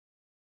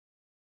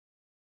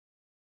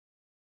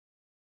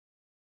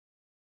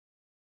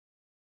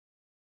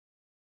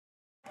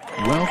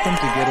Welcome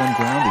to Get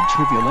Ungrounded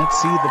Trivia.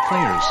 Let's see the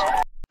players.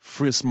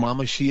 Frisk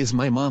Mama, she is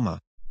my mama.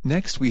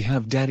 Next we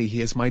have Daddy, he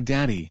is my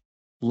daddy.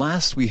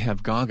 Last we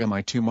have Gaga,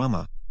 my two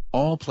mama.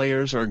 All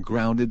players are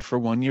grounded for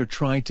 1 year.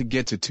 Try to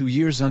get to 2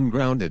 years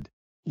ungrounded.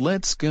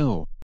 Let's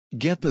go.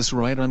 Get this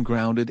right: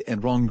 ungrounded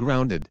and wrong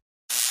grounded.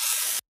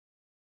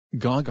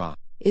 Gaga.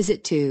 Is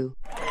it 2?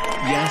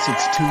 Yes,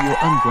 it's 2. You're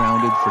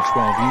ungrounded for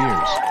 12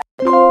 years.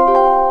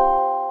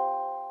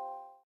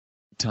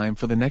 Time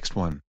for the next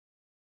one.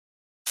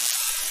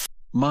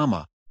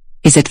 Mama.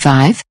 Is it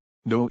 5?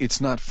 No,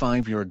 it's not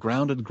 5. You're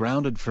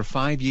grounded for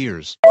 5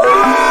 years.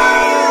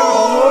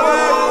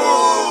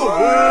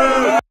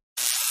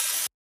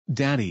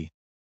 Daddy.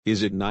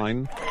 Is it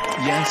 9?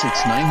 Yes,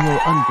 it's 9. You're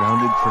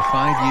ungrounded for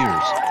 5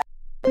 years.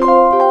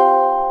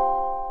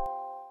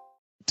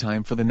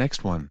 Time for the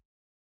next one.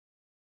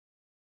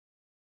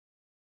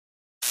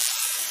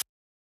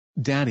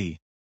 Daddy.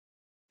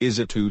 Is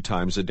it 2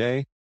 times a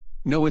day?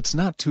 No, it's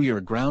not 2. You're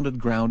grounded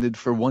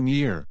for 1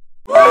 year.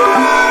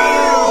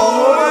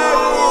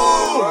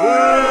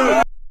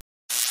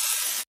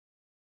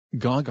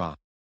 Gaga.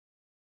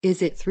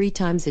 Is it 3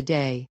 times a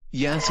day?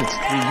 Yes, it's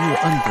 3. You're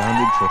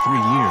ungrounded for 3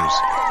 years.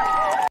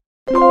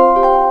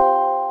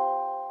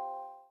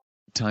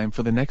 Time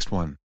for the next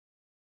one.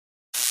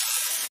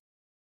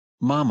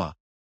 Mama.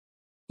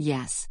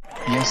 Yes.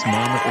 Yes,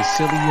 Mama is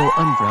silly. You're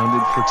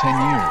ungrounded for 10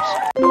 years.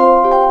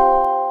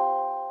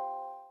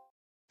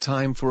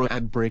 Time for an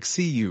ad break.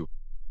 See you.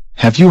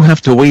 Have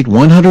to wait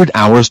 100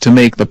 hours to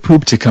make the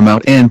poop to come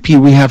out and pee?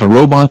 We have a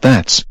robot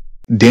that's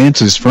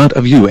dances front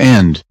of you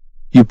and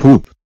you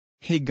poop.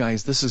 Hey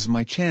guys, this is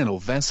my channel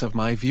Vess of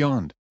my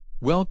Vyond.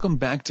 Welcome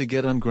back to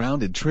Get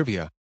Ungrounded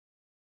Trivia.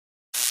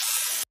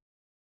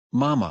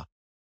 Mama.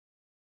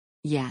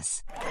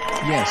 Yes.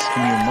 Yes,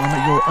 your mama,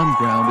 you're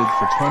ungrounded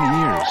for 20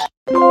 years.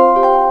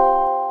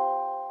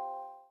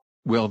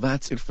 Well,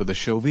 that's it for the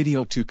show.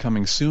 Video 2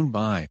 coming soon.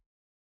 Bye.